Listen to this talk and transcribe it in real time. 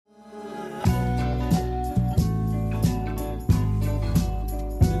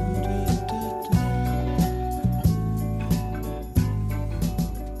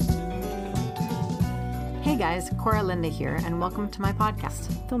Cora Linda here, and welcome to my podcast.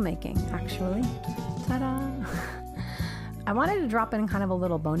 Filmmaking, actually. Ta-da! I wanted to drop in kind of a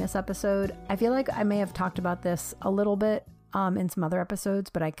little bonus episode. I feel like I may have talked about this a little bit in some other episodes,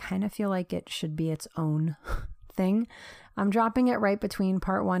 but I kind of feel like it should be its own thing. I'm dropping it right between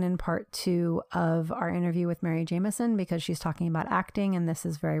part 1 and part 2 of our interview with Mary Jameson because she's talking about acting, and this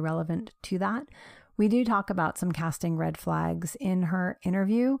is very relevant to that. We do talk about some casting red flags in her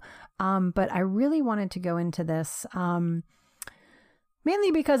interview, but I really wanted to go into this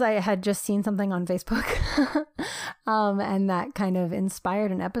mainly because I had just seen something on Facebook and that kind of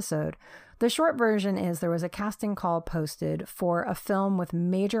inspired an episode. The short version is there was a casting call posted for a film with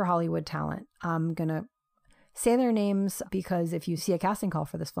major Hollywood talent. I'm going to say their names because if you see a casting call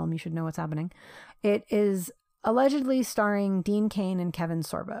for this film, you should know what's happening. It is allegedly starring Dean Cain and Kevin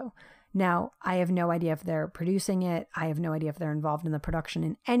Sorbo. Now, I have no idea if they're producing it. I have no idea if they're involved in the production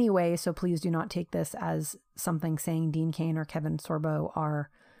in any way. So please do not take this as something saying Dean Cain or Kevin Sorbo are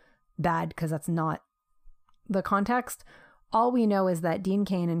bad, because that's not the context. All we know is that Dean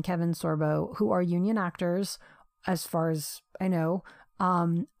Cain and Kevin Sorbo, who are union actors, as far as I know,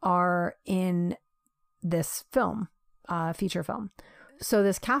 are in this film, feature film. So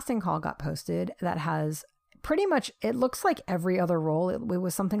this casting call got posted that has pretty much, it looks like every other role. It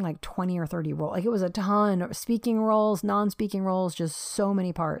was something like 20 or 30 roles. Like it was a ton of speaking roles, non-speaking roles, just so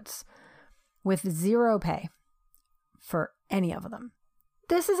many parts with zero pay for any of them.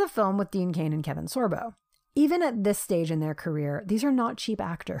 This is a film with Dean Cain and Kevin Sorbo. Even at this stage in their career, these are not cheap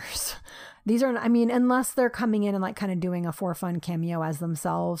actors. These are, I mean, unless they're coming in and like kind of doing a for fun cameo as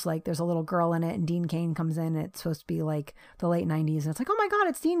themselves, like there's a little girl in it and Dean Cain comes in, and it's supposed to be like the late 90s. And it's like, oh my God,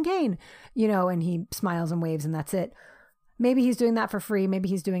 it's Dean Cain, you know, and he smiles and waves and that's it. Maybe he's doing that for free. Maybe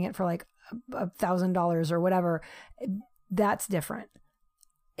he's doing it for like $1,000 or whatever. That's different.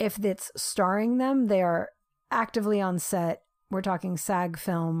 If it's starring them, they are actively on set. We're talking SAG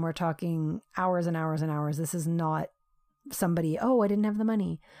film. We're talking hours and hours and hours. This is not somebody, oh, I didn't have the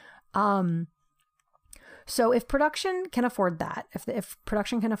money. So if production can afford that, if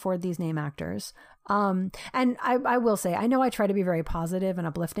production can afford these name actors, and I will say, I know I try to be very positive and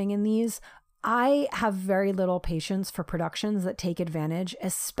uplifting in these. I have very little patience for productions that take advantage,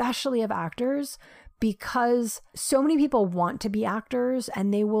 especially of actors, because so many people want to be actors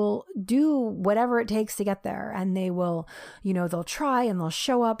and they will do whatever it takes to get there. And they will, you know, they'll try and they'll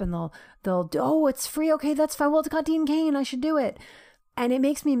show up and they'll oh, it's free. Okay, that's fine. Well, it's got Dean Cain. I should do it. And it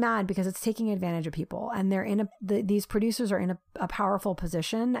makes me mad because it's taking advantage of people, and they're in these producers are in a powerful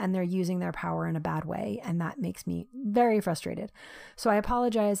position and they're using their power in a bad way. And that makes me very frustrated. So I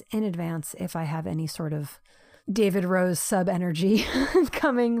apologize in advance if I have any sort of David Rose sub energy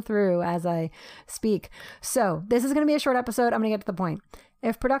coming through as I speak. So this is going to be a short episode. I'm going to get to the point.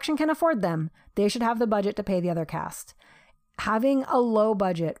 If production can afford them, they should have the budget to pay the other cast. Having a low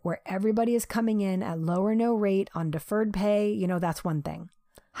budget where everybody is coming in at low or no rate on deferred pay, you know, that's one thing.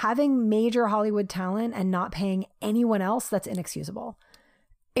 Having major Hollywood talent and not paying anyone else, that's inexcusable.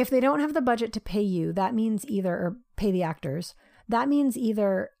 If they don't have the budget to pay you, that means either, or pay the actors, that means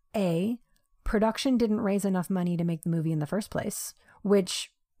either A, production didn't raise enough money to make the movie in the first place,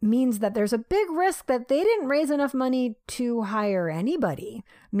 which means that there's a big risk that they didn't raise enough money to hire anybody,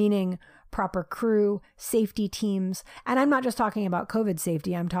 meaning proper crew, safety teams. And I'm not just talking about COVID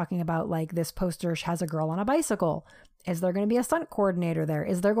safety. I'm talking about like this poster has a girl on a bicycle. Is there going to be a stunt coordinator there?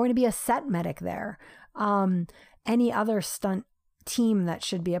 Is there going to be a set medic there? Any other stunt team that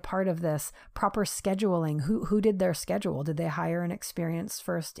should be a part of this? Proper scheduling. Who did their schedule? Did they hire an experienced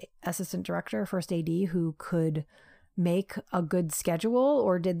first assistant director, first AD who could make a good schedule?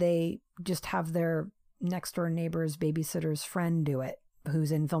 Or did they just have their next door neighbor's babysitter's friend do it,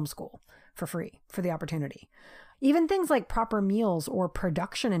 who's in film school for free for the opportunity? Even things like proper meals or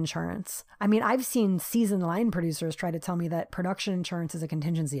production insurance. I mean, I've seen seasoned line producers try to tell me that production insurance is a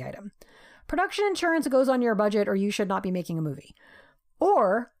contingency item. Production insurance goes on your budget or you should not be making a movie.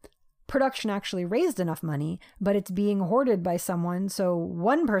 Or production actually raised enough money, but it's being hoarded by someone. So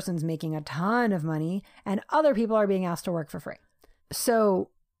one person's making a ton of money and other people are being asked to work for free. So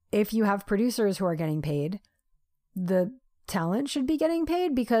if you have producers who are getting paid, the talent should be getting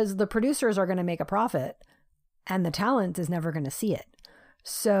paid, because the producers are going to make a profit and the talent is never going to see it.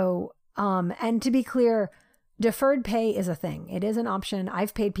 So, and to be clear, deferred pay is a thing. It is an option.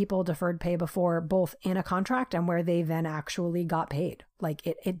 I've paid people deferred pay before, both in a contract and where they then actually got paid. Like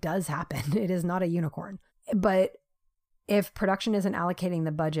it does happen. It is not a unicorn. But if production isn't allocating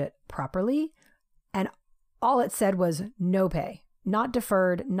the budget properly, and all it said was no pay, not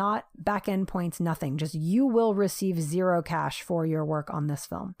deferred, not back end points, nothing, just you will receive zero cash for your work on this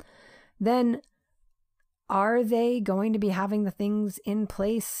film, then are they going to be having the things in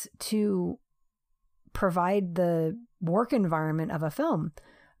place to provide the work environment of a film?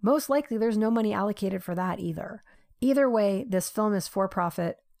 Most likely there's no money allocated for that either. Either way, this film is for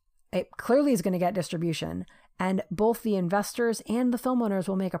profit. It clearly is going to get distribution, and both the investors and the film owners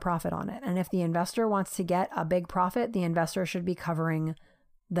will make a profit on it. And if the investor wants to get a big profit, the investor should be covering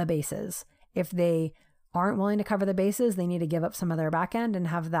the bases. If they aren't willing to cover the bases, they need to give up some of their back end and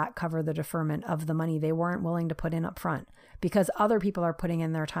have that cover the deferment of the money they weren't willing to put in up front, because other people are putting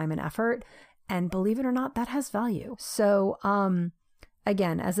in their time and effort. And believe it or not, that has value. So,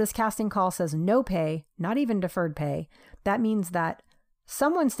 again, as this casting call says, no pay, not even deferred pay, that means that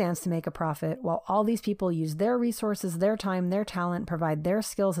someone stands to make a profit while all these people use their resources, their time, their talent, provide their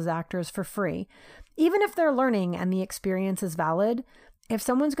skills as actors for free. Even if they're learning and the experience is valid, if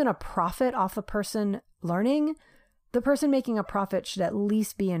someone's going to profit off the person learning, the person making a profit should at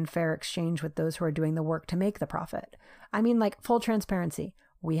least be in fair exchange with those who are doing the work to make the profit. I mean, like, full transparency.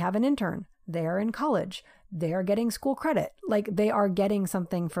 We have an intern. They are in college. They are getting school credit. Like, they are getting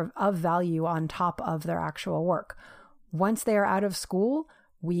something of value on top of their actual work. Once they are out of school,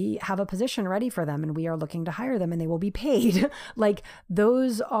 we have a position ready for them and we are looking to hire them and they will be paid. Like,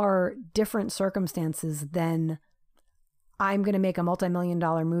 those are different circumstances than I'm going to make a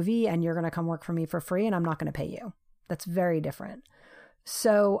multi-million-dollar movie and you're going to come work for me for free and I'm not going to pay you. That's very different.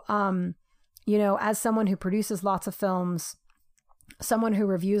 So, as someone who produces lots of films, someone who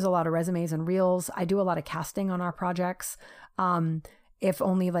reviews a lot of resumes and reels, I do a lot of casting on our projects. If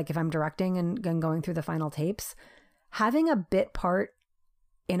I'm directing and going through the final tapes, having a bit part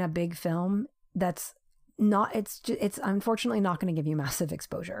in a big film, it's unfortunately not going to give you massive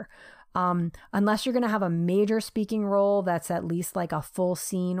exposure. Unless you're going to have a major speaking role that's at least like a full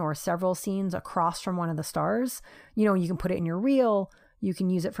scene or several scenes across from one of the stars. You can put it in your reel. You can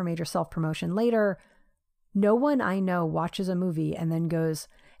use it for major self-promotion later. No one I know watches a movie and then goes,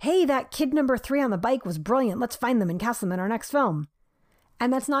 hey, that kid number 3 on the bike was brilliant. Let's find them and cast them in our next film.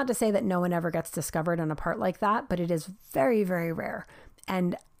 And that's not to say that no one ever gets discovered on a part like that, but it is very, very rare.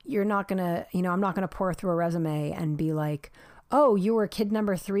 And you're not going to, I'm not going to pour through a resume and be like, oh, you were kid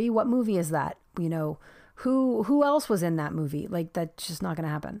number 3. What movie is that? Who else was in that movie? Like, that's just not going to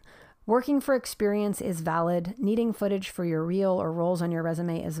happen. Working for experience is valid. Needing footage for your reel or roles on your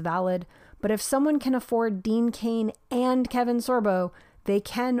resume is valid. But if someone can afford Dean Cain and Kevin Sorbo, they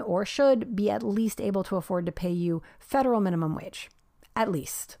can or should be at least able to afford to pay you federal minimum wage. At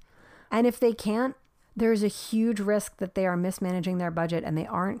least. And if they can't, there's a huge risk that they are mismanaging their budget and they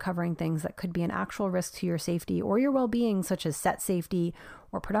aren't covering things that could be an actual risk to your safety or your well-being, such as set safety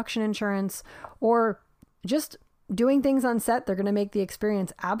or production insurance, or just doing things on set. They're going to make the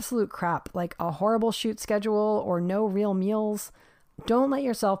experience absolute crap, like a horrible shoot schedule or no real meals. Don't let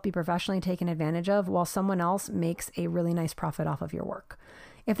yourself be professionally taken advantage of while someone else makes a really nice profit off of your work.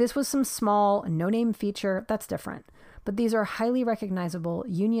 If this was some small, no-name feature, that's different. But these are highly recognizable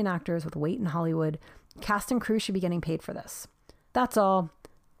union actors with weight in Hollywood. Cast and crew should be getting paid for this. That's all.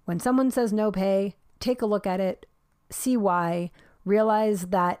 When someone says no pay, take a look at it, see why, realize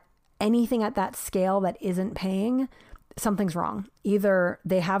that anything at that scale that isn't paying, something's wrong. Either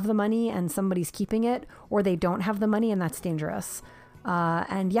they have the money and somebody's keeping it, or they don't have the money and that's dangerous.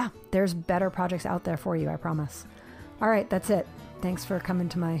 And yeah, there's better projects out there for you, I promise. All right, that's it. Thanks for coming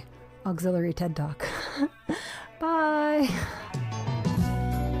to my auxiliary TED Talk. Bye.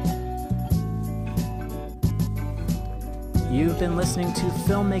 You've been listening to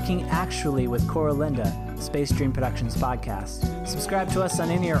Filmmaking Actually with Cora Linda, Space Dream Productions podcast. Subscribe to us on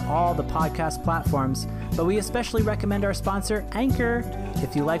any or all the podcast platforms, but we especially recommend our sponsor, Anchor.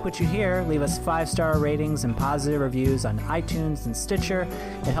 If you like what you hear, leave us 5-star ratings and positive reviews on iTunes and Stitcher.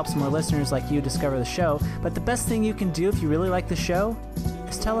 It helps more listeners like you discover the show. But the best thing you can do if you really like the show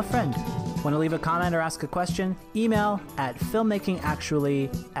is tell a friend. Want to leave a comment or ask a question? Email at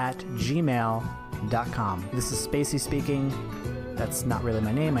filmmakingactually@gmail.com. This is Spacey speaking. That's not really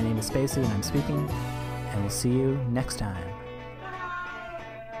my name. My name is Spacey and I'm speaking. And we'll see you next time.